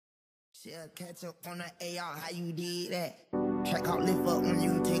She'll catch up on the AR, how you did that? Track out, lift up when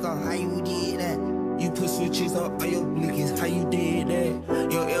you take off, how you did that? You put switches up on your blinkies, how you did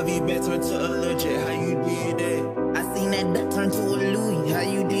that? Your LV bag turned to a legit, how you did that? I seen that duck turn to a Louis, how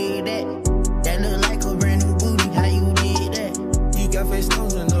you did that? That look like a brand new booty, how you did that? You got face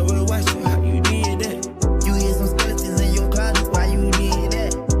stones and no real watch, how you did that? You hear some skeletons in your closet, why you did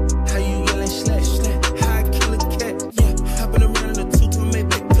that? How you yelling slash slash, how I kill a cat, yeah. Hopping around in the two to make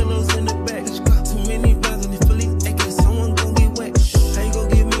back pillows in the back. Too many rounds in the Phillies, AK, someone gon' get wet. How you gon'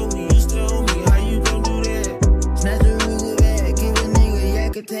 get me when you still owe me? How you gon' do that? Snatch the Ruger bag, give a nigga a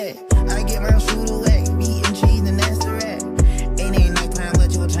yak attack. I get my shooter whack, meat and cheese and that's the rat. Ain't nighttime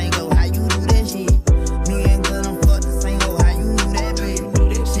but your tango, how you do that shit? Me and Glenn, I'm fuck the same hoe, how you do that bitch?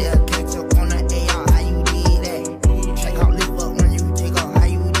 She'll catch up on the AR, how you did that? Check out, lift up when you take off, how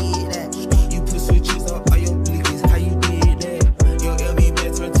you did that? You put switches up on your blinkies, how you did that? Your LV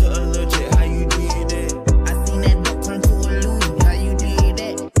bag turned to a legit, how you did that? I seen that duck turn to a Louis, how you did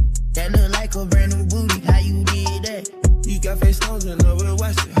that? That look like a brand new booty, how you did that? You got face stones and no real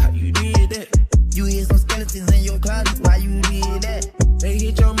watch, how you did that? You hear some skeletons in your closet, why you did that? They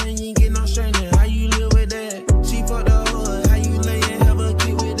hit your man, you ain't get no straightening, how you live with that? She fucked the hood, how you lay and have a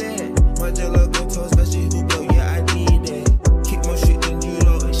kid with that? My jello go to a special who blow, yeah, I did that. Kick more shit than you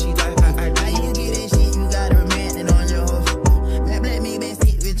know, and she like, how you get that shit, you got a man and on your hoe. Black me back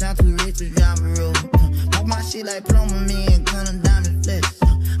seat, bitch, I'm too rich to drive a road. Pop my shit like plumber, me and gun and diamond flesh.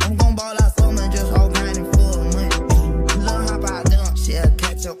 I'm gon' ball out summer, just all grinding for a month. Lil' hop out dump, she'll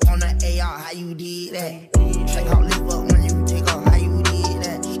catch up on the AR, how you did that? Check out, lift up when you take off, how you did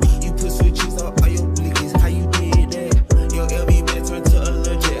that? You put switches up on your blinkies, how you did that? Your LV bag turned to a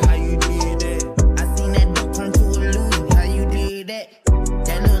legit, how you did that? I seen that duck turn to a Louis, how you did that?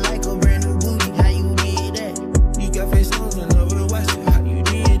 That look like a brand new booty, how you did that? You got face stones and no real watch, how you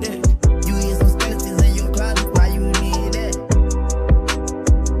did that? You hear some skeletons in your closet, why you did that?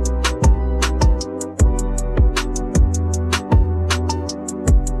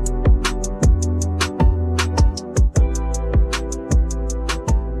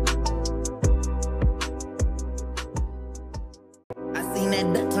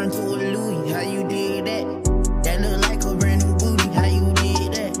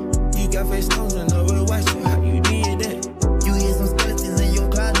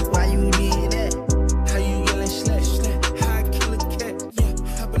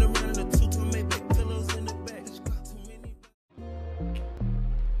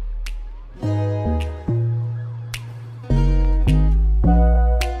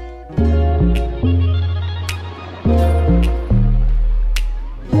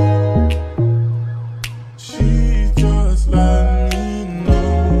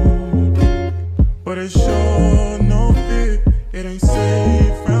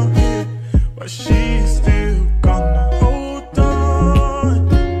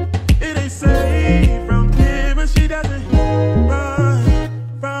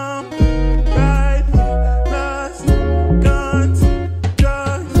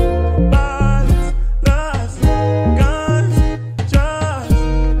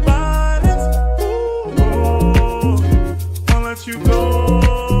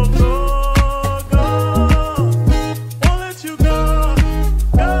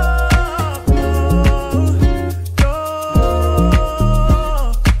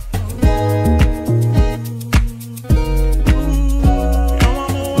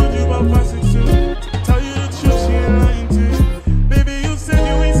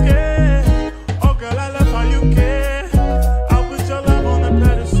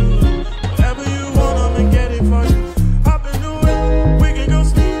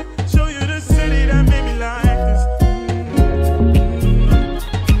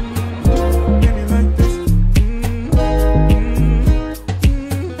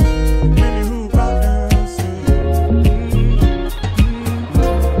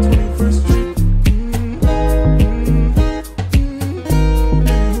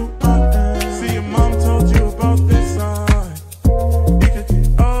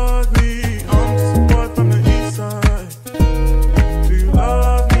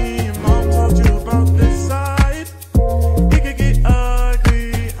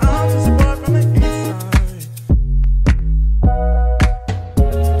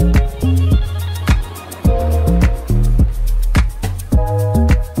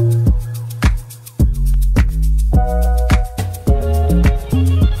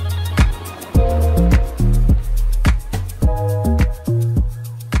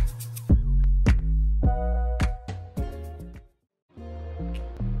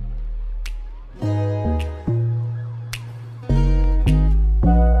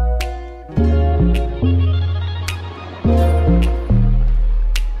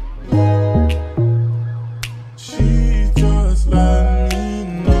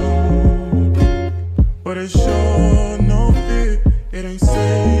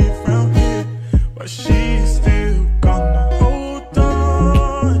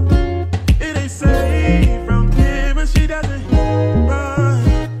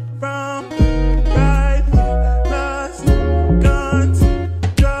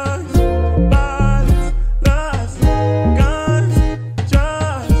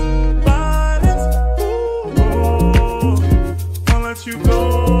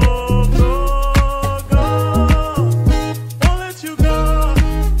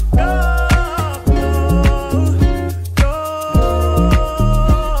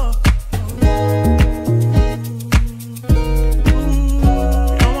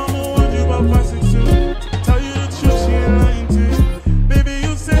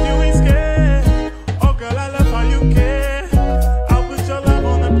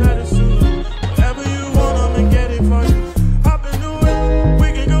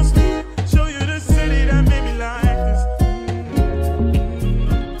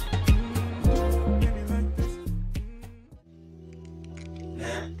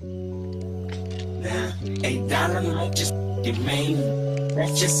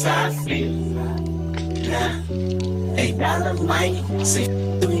 That's just how I feel. Nah, $8 mic, say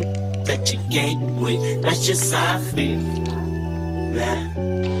that you gave with. That's just how I feel. Nah,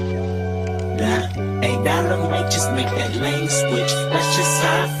 $8 mic, just make that lane switch. That's just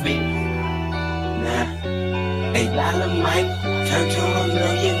how I feel. Nah, $8 mic, turn to a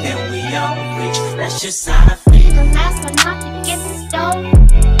million, then we all rich. That's just how I feel. The last one not to get the stove.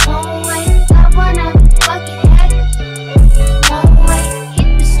 Won't wait, I wanna fucking head. Won't wait, hit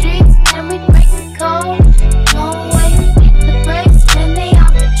the streets and we break the code. Won't wait, hit the brakes when they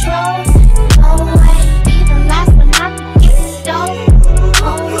on patrol. Won't wait, be the last one not to get the stove.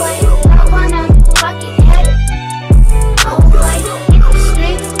 Won't wait, I wanna fucking head. Won't wait, hit the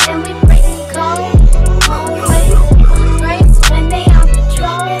streets and we break the code. Won't wait, hit the brakes when they on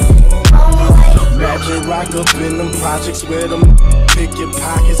patrol. Won't wait. Magic rock up in them projects with them. Pick your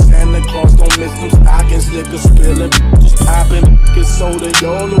pockets, Santa Claus don't miss them stockings. Liquor spilling, just popping, get soda,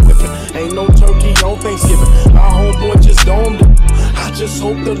 y'all are whipping. Ain't no turkey on Thanksgiving. My homeboy just domed it. I just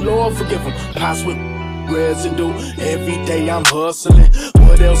hope the Lord forgive him. Pots with residue. Every day I'm hustling.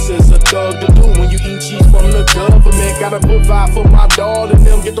 What else is a thug to do when you eat cheese from the government? Gotta provide for my dog and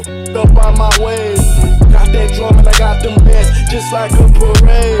them. Get the f up on my way. Got that drum and I got them bands, just like a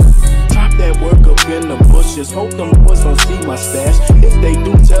parade. Drop that work up in the bushes. Hope them boys don't see my stash. If they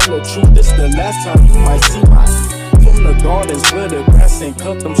do, tell the truth. This the last time you might see my from the gardens where the grass ain't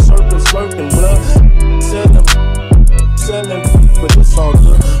cut. Them serpents lurking blood. Selling, but it's all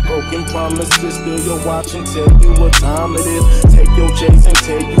good. Broken promises, still you're watching. Tell you what time it is. Take your J's and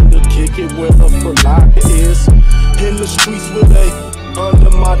tell you to kick it where the block is. In the streets with they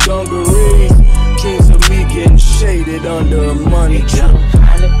under my dungarees. Dreams of me getting shaded under a money jump.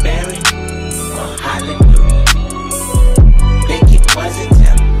 Holly Berry or Holly Blue. Think it wasn't,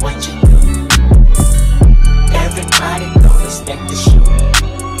 tell me what you do. Everybody don't respect the shoe,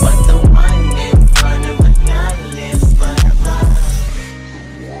 but the one in front of another lives forever.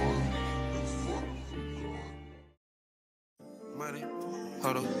 Money,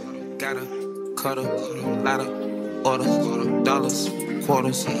 hold up, gotta, cuddle, lotta, order, dollars,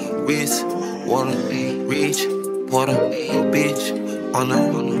 quarters, wrist, water, reach, water, bitch, on a,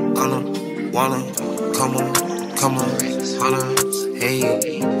 wanna, come on, hunter,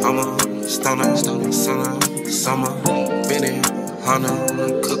 hey, I'm a stunner, summer, Benny, hunter,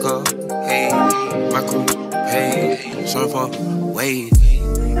 cook up, hey, my crew, hey, surfer, wave,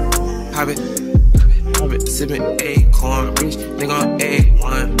 habit, sipping acorn, rich nigga on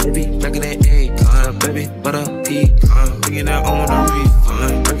A1, baby, back in that acorn, baby, butter pecan, bringing that on the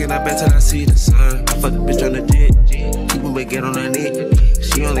refund, breaking that back till I see the sun. I fuck the bitch on the jet, people may get on her neck,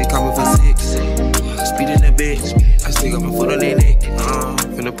 she only call me for 6, speed in the bitch, I stick up my foot on their neck,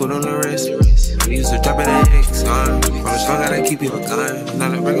 finna put on the wrist, we used to drop it at X, on the strong, gotta keep you a gun,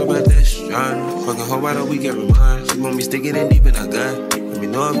 not a regular about that strong, fucking whole bottle we get remind, she want me sticking it deep in her gut, let me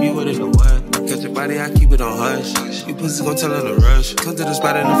know if you with it or what. Catch your body, I keep it on hush. You pussy gon' tell her to rush. Come to the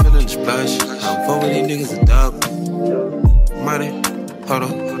spot and I'm feeling the splash. I'm fuck with these niggas a dub. Money, hold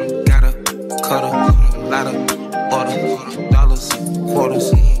up, gotta, cuddle, lotta, order, dollars,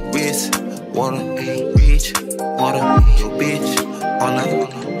 quarters, wrist, water, reach, water, your bitch, on a,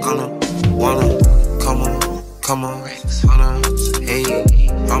 wanna, come on, hunter, hey,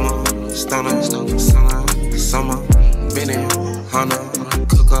 I'm a stunner, summer, Benny, hunter,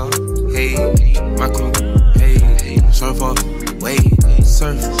 cook up. Hey, my crew, hey, surfer, wave,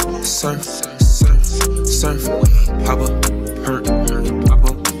 surf, papa, hurt,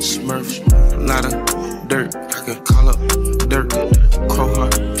 papa, smurf, lotta dirt, I can call up dirt, crow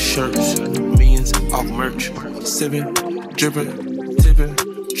heart, shirts, millions off merch, sipping, dripping, tipping,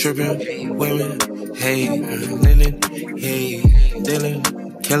 tripping, women, hey, linen, hey, dealing,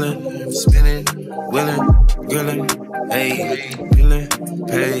 killing, spinning, willing, grilling, hey, feeling,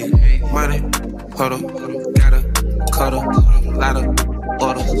 pay. Money, hold up, gotta, cuddle, lotta,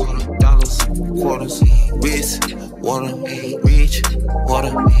 order, dollars, quarters, wrist, water, reach,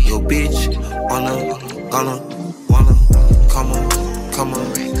 water, your bitch, on a, gonna, wanna, come on, hunter,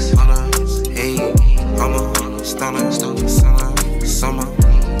 hey, I'm a stunner, summer,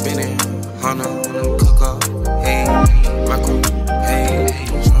 Benny, hunter, cook up, hey, my crew, hey,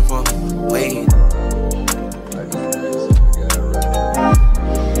 surfer, wave.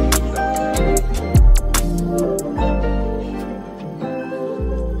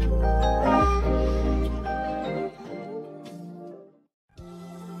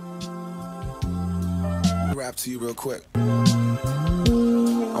 Rap to you real quick. I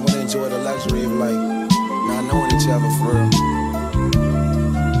want to enjoy the luxury of like not knowing each other for real.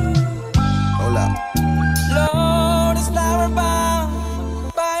 Hold up. Lord, it's not about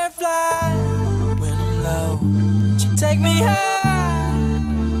me high.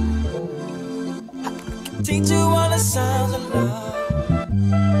 Teach you all the sounds of love.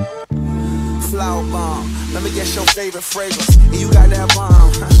 Flower bomb, let me guess your favorite fragrance. And you got that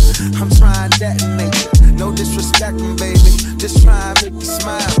bomb, I'm trying detonate it. No disrespecting, baby, just try and make me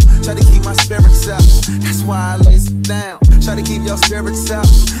smile. Try to keep my spirits up, that's why I lace it down. Try to keep your spirits up,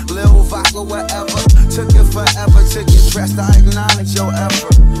 little vodka, whatever. Took it forever to get dressed, I acknowledge your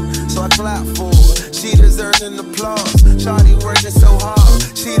effort. So I clap for her, she deserves an applause. Shawty working so hard,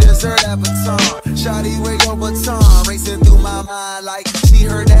 she deserves that baton. Shawty, where your baton? Racing through my mind like she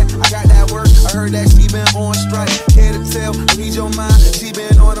heard that, I got that work. I heard that she been on strike. Care to tell, read your mind. She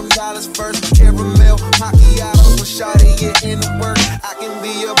been on them dollars first. Caramel, macchiato, when Shawty get in the work. I can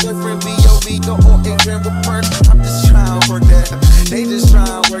be your boyfriend, be your Vito, or a grand purse. I'm just trying to work that. They just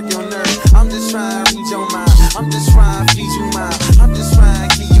trying to work your nerve. I'm just trying to read your mind. I'm just trying to feed you mine. I'm just trying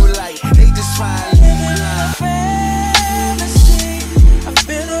to keep you light. They just trying to leave you blind. Fantasy, I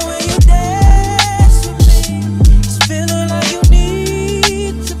feel it when you dance with me. It's feeling like you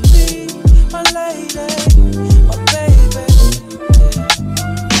need to be my lady, my baby.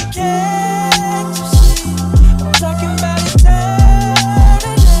 Can't you see? I'm talking about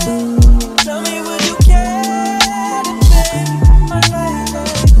eternity. Tell me, would you care to be my lady,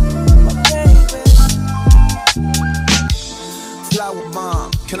 my baby? Flower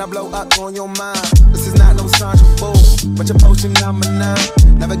bomb, can I blow up on your mind? This is not no Sandra Bullock, but your potion number 9.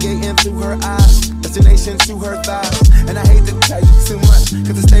 Navigating through her eyes, destination to her thighs. And I hate to tell you too much,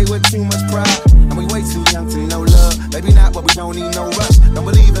 cause I stay with too much pride. And we way too young to know love, maybe not, but we don't need no rush. Don't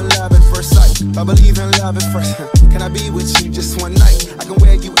believe in love at first sight, but believe in love at first. Can I be with you just one night? I can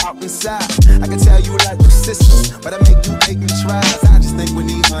wear you out inside, I can tell you like persistence, but I make me try. I just think we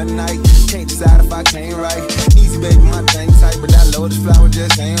need one night, can't decide if I can't right. Easy baby, my thing tight, but that lotus flower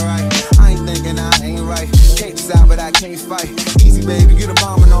just ain't right. I ain't thinking I ain't right, can't decide but I can't fight. Easy baby, you the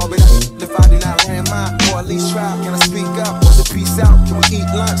bomb and all, but if I do not land mine, or at least try, can I speak up? What's a peace out? Can we eat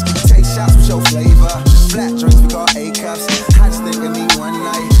lunch? Can we take shots with your flavor? Flat drinks, we call